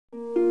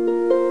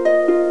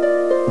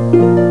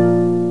Hello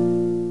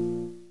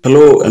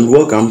and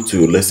welcome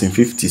to lesson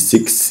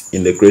 56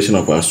 in the creation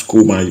of our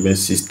school management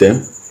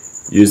system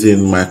using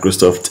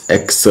Microsoft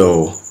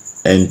Excel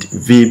and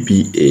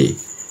VBA.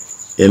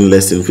 In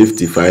lesson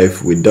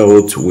 55, we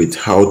dealt with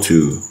how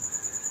to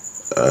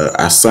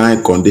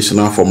assign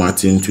conditional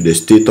formatting to the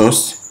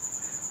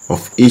status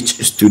of each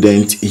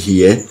student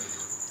here.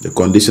 The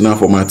conditional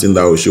formatting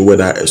that will show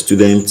whether a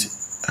student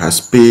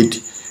has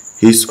paid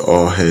his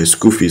or her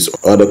school fees,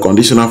 or the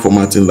conditional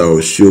formatting that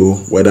will show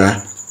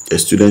whether a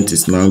student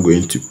is now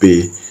going to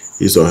pay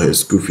his or her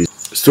school fees.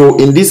 So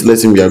in this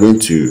lesson, we are going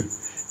to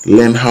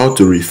learn how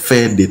to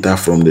refer data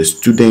from the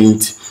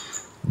student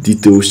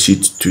detail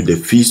sheet to the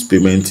fees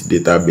payment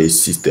database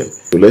system.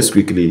 So let's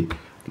quickly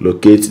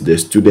locate the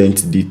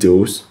student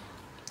details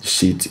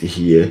sheet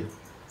here.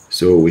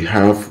 So we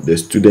have the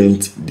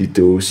student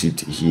detail sheet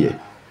here.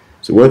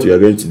 So what we are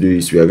going to do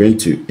is we are going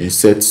to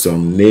insert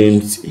some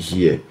names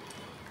here.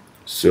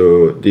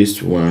 So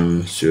this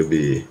one should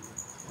be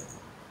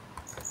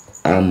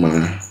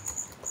Ama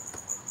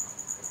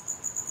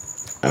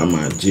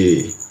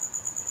J.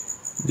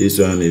 This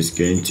one is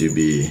going to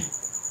be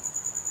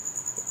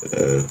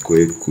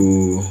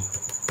Kweku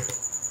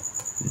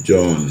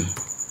John,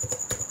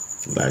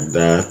 like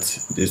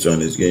that. This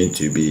one is going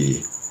to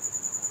be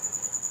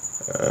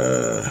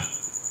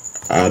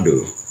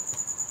Ado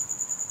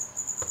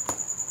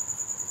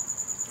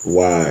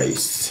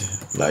Wise,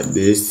 like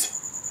this.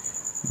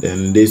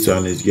 Then this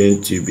one is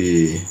going to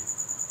be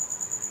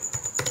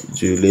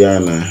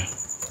Juliana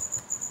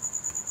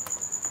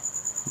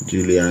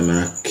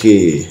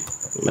K,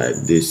 like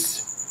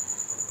this.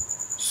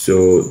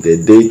 So the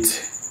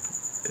date,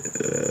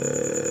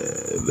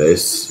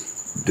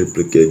 let's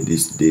duplicate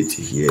this date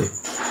here,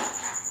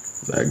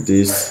 like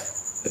this.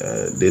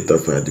 Date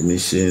of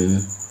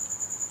admission,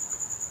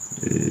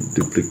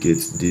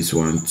 duplicate this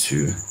one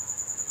too.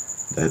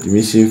 The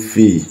admission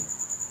fee,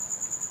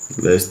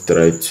 let's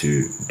try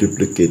to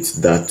duplicate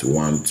that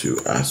one too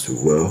as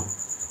well.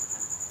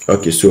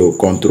 Okay, so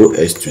Ctrl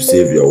S to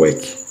save your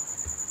work.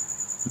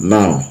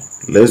 Now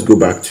let's go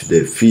back to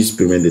the fees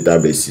payment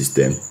database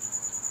system.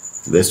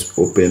 Let's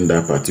open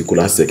that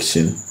particular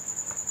section.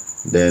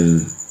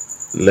 Then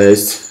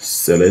let's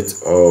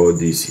select all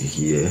this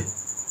here.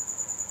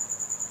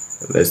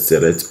 Let's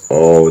select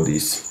all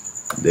this.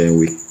 Then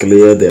we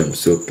clear them.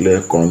 So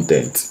clear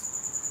content,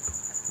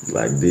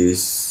 like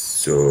this.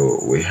 So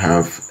we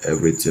have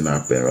everything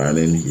up and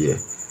running here.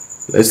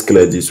 Let's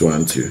clear this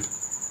one too.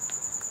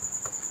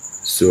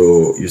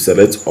 So you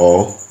select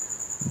all,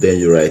 then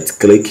you right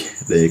click,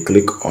 then you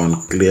click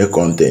on clear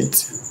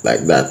content,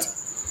 like that.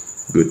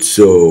 Good.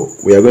 So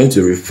we are going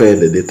to refer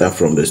the data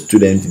from the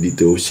student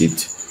detail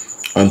sheet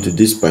onto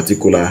this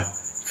particular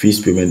fees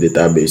payment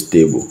database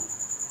table.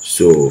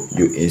 So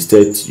you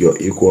insert your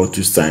equal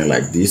to sign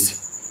like this.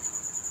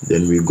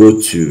 Then we go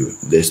to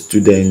the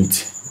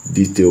student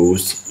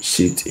details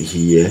sheet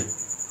here.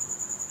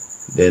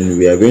 Then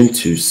we are going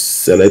to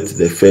select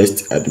the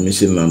first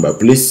admission number.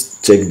 Please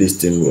check this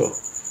thing well.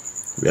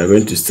 We are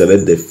going to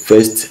select the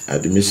first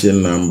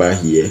admission number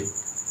here.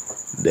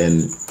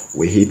 Then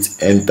we hit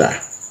enter.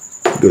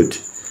 Good.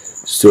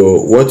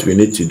 So what we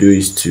need to do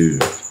is to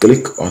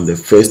click on the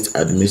first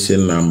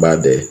admission number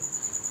there.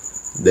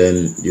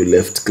 Then you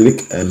left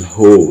click and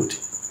hold.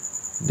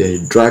 Then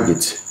you drag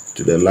it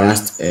to the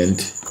last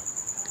end,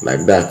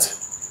 like that.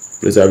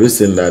 Please have you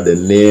seen that the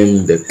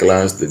name, the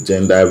class, the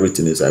gender,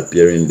 everything is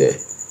appearing there.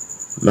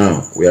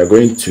 Now we are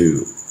going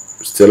to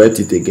select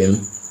it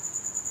again,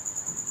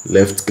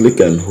 left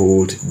click and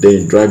hold,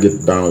 then drag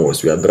it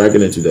downwards. We are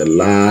dragging it to the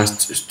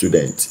last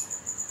student.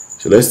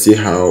 So let's see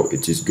how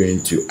it is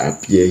going to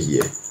appear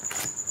here.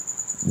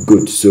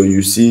 Good. So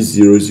you see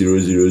 0, 0,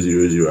 0,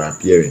 0, 0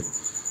 appearing.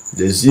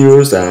 The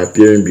zeros are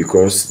appearing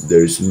because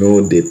there is no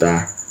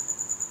data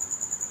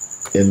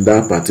in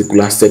that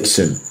particular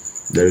section.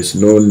 There is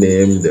no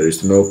name, there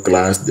is no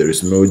class, there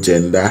is no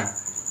gender,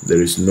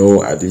 there is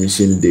no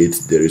admission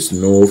date, there is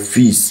no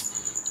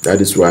fees. That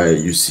is why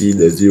you see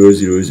the 0,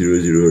 0, 0,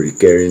 0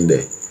 recurring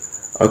there.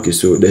 Okay,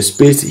 so the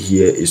space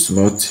here is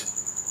not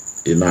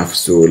enough,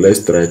 so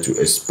let's try to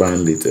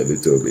expand it a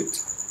little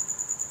bit.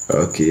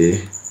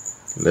 Okay,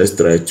 let's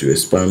try to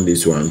expand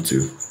this one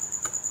too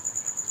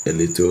a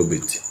little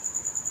bit.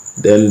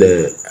 Then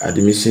the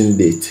admission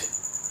date.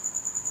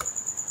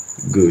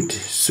 Good.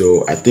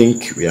 So I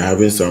think we are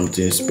having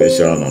something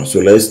special now.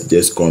 So let's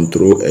just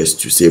Ctrl S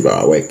to save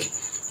our work.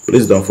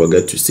 Please don't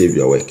forget to save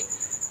your work.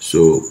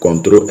 So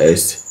Ctrl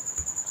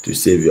S to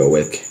save your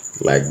work,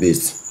 like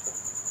this.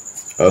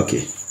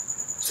 Okay.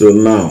 So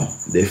now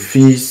the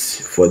fees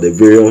for the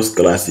various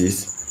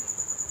classes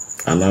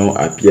are now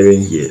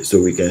appearing here.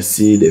 So we can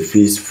see the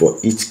fees for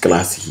each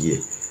class here.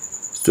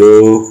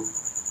 So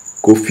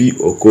Kofi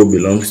Oko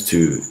belongs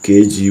to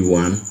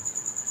KG1.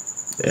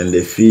 And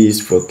the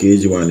fees for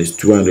KG1 is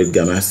 200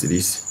 Ghana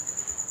cedis.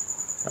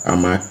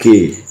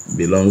 Amake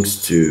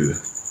belongs to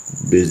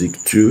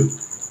Basic 2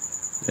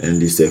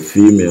 and is a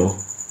female.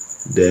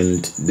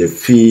 Then the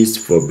fees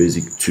for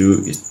Basic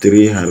 2 is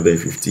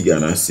 350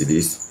 Ghana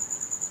cedis.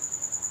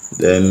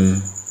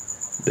 Then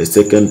the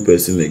second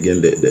person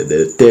again,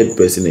 the third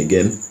person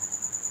again,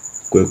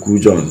 Kweku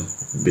John,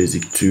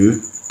 basic 2,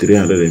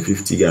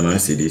 350 Ghana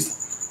cedis.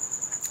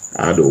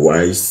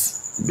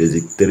 Otherwise,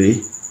 basic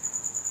 3,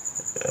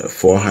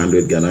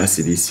 400 Ghana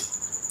cedis.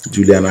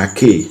 Juliana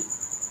K,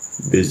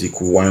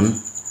 basic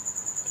 1,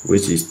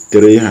 which is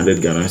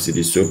 300 Ghana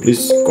cedis. So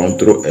please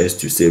Ctrl S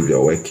to save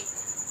your work.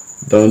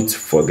 Don't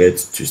forget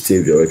to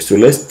save your work. So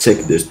let's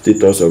check the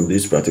status of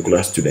these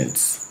particular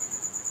students.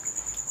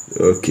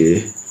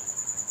 Okay,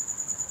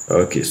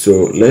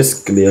 so let's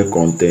clear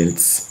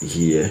contents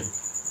here.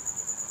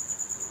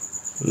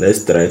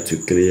 Let's try to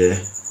clear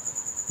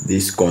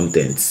these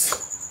contents.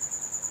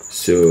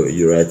 So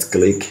you right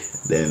click,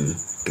 then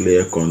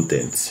clear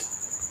contents.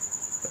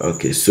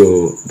 Okay,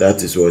 so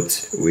that is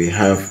what we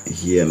have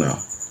here now.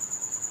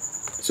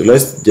 So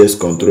let's just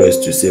Ctrl S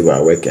to save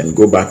our work and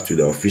go back to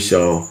the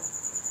official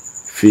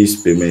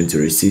fees payment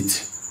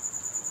receipt,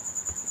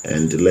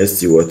 and let's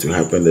see what will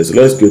happen there. So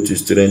let's go to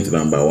student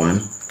number 1.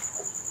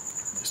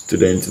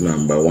 Student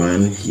number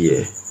 1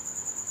 here.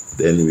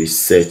 Then we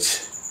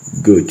search.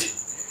 Good.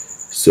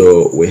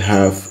 So we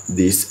have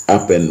this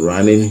up and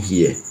running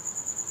here.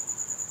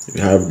 We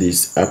have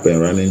this up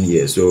and running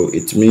here. So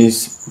it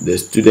means the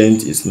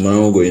student is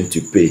now going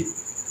to pay.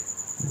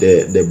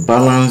 The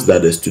balance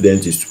that the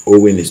student is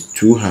owing is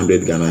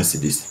 200 Ghana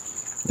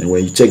cedis. And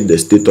when you check the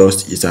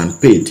status, it's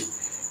unpaid.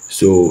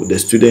 So the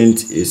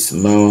student is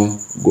now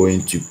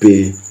going to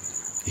pay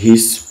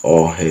his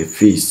or her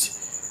fees.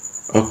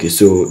 Okay,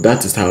 so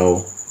that is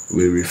how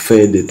we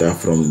refer data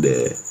from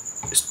the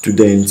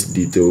student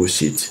detail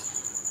sheet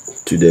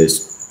to the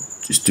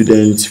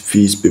student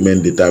fees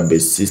payment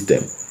database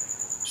system.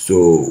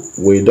 So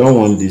we don't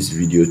want this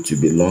video to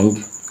be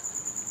long.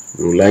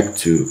 We would like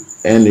to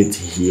end it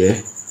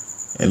here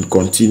and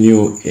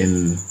continue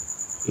in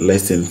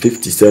lesson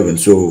 57.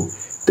 So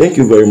thank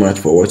you very much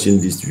for watching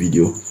this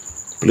video.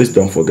 Please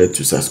don't forget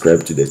to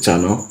subscribe to the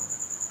channel.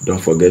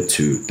 Don't forget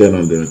to turn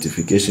on the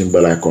notification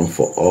bell icon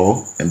for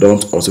all, and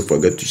don't also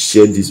forget to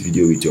share this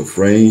video with your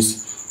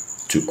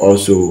friends to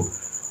also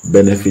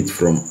benefit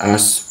from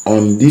us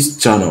on this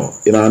channel.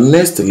 In our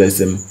next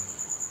lesson,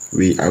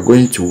 we are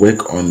going to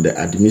work on the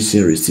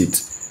admission receipt.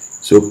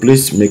 So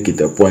please make it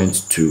a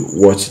point to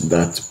watch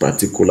that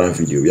particular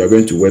video. We are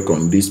going to work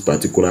on this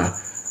particular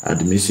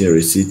admission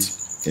receipt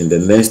in the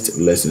next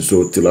lesson.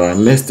 So till our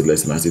next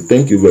lesson, I say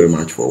thank you very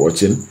much for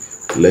watching.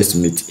 Let's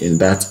meet in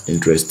that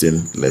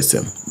interesting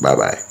lesson. Bye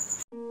bye.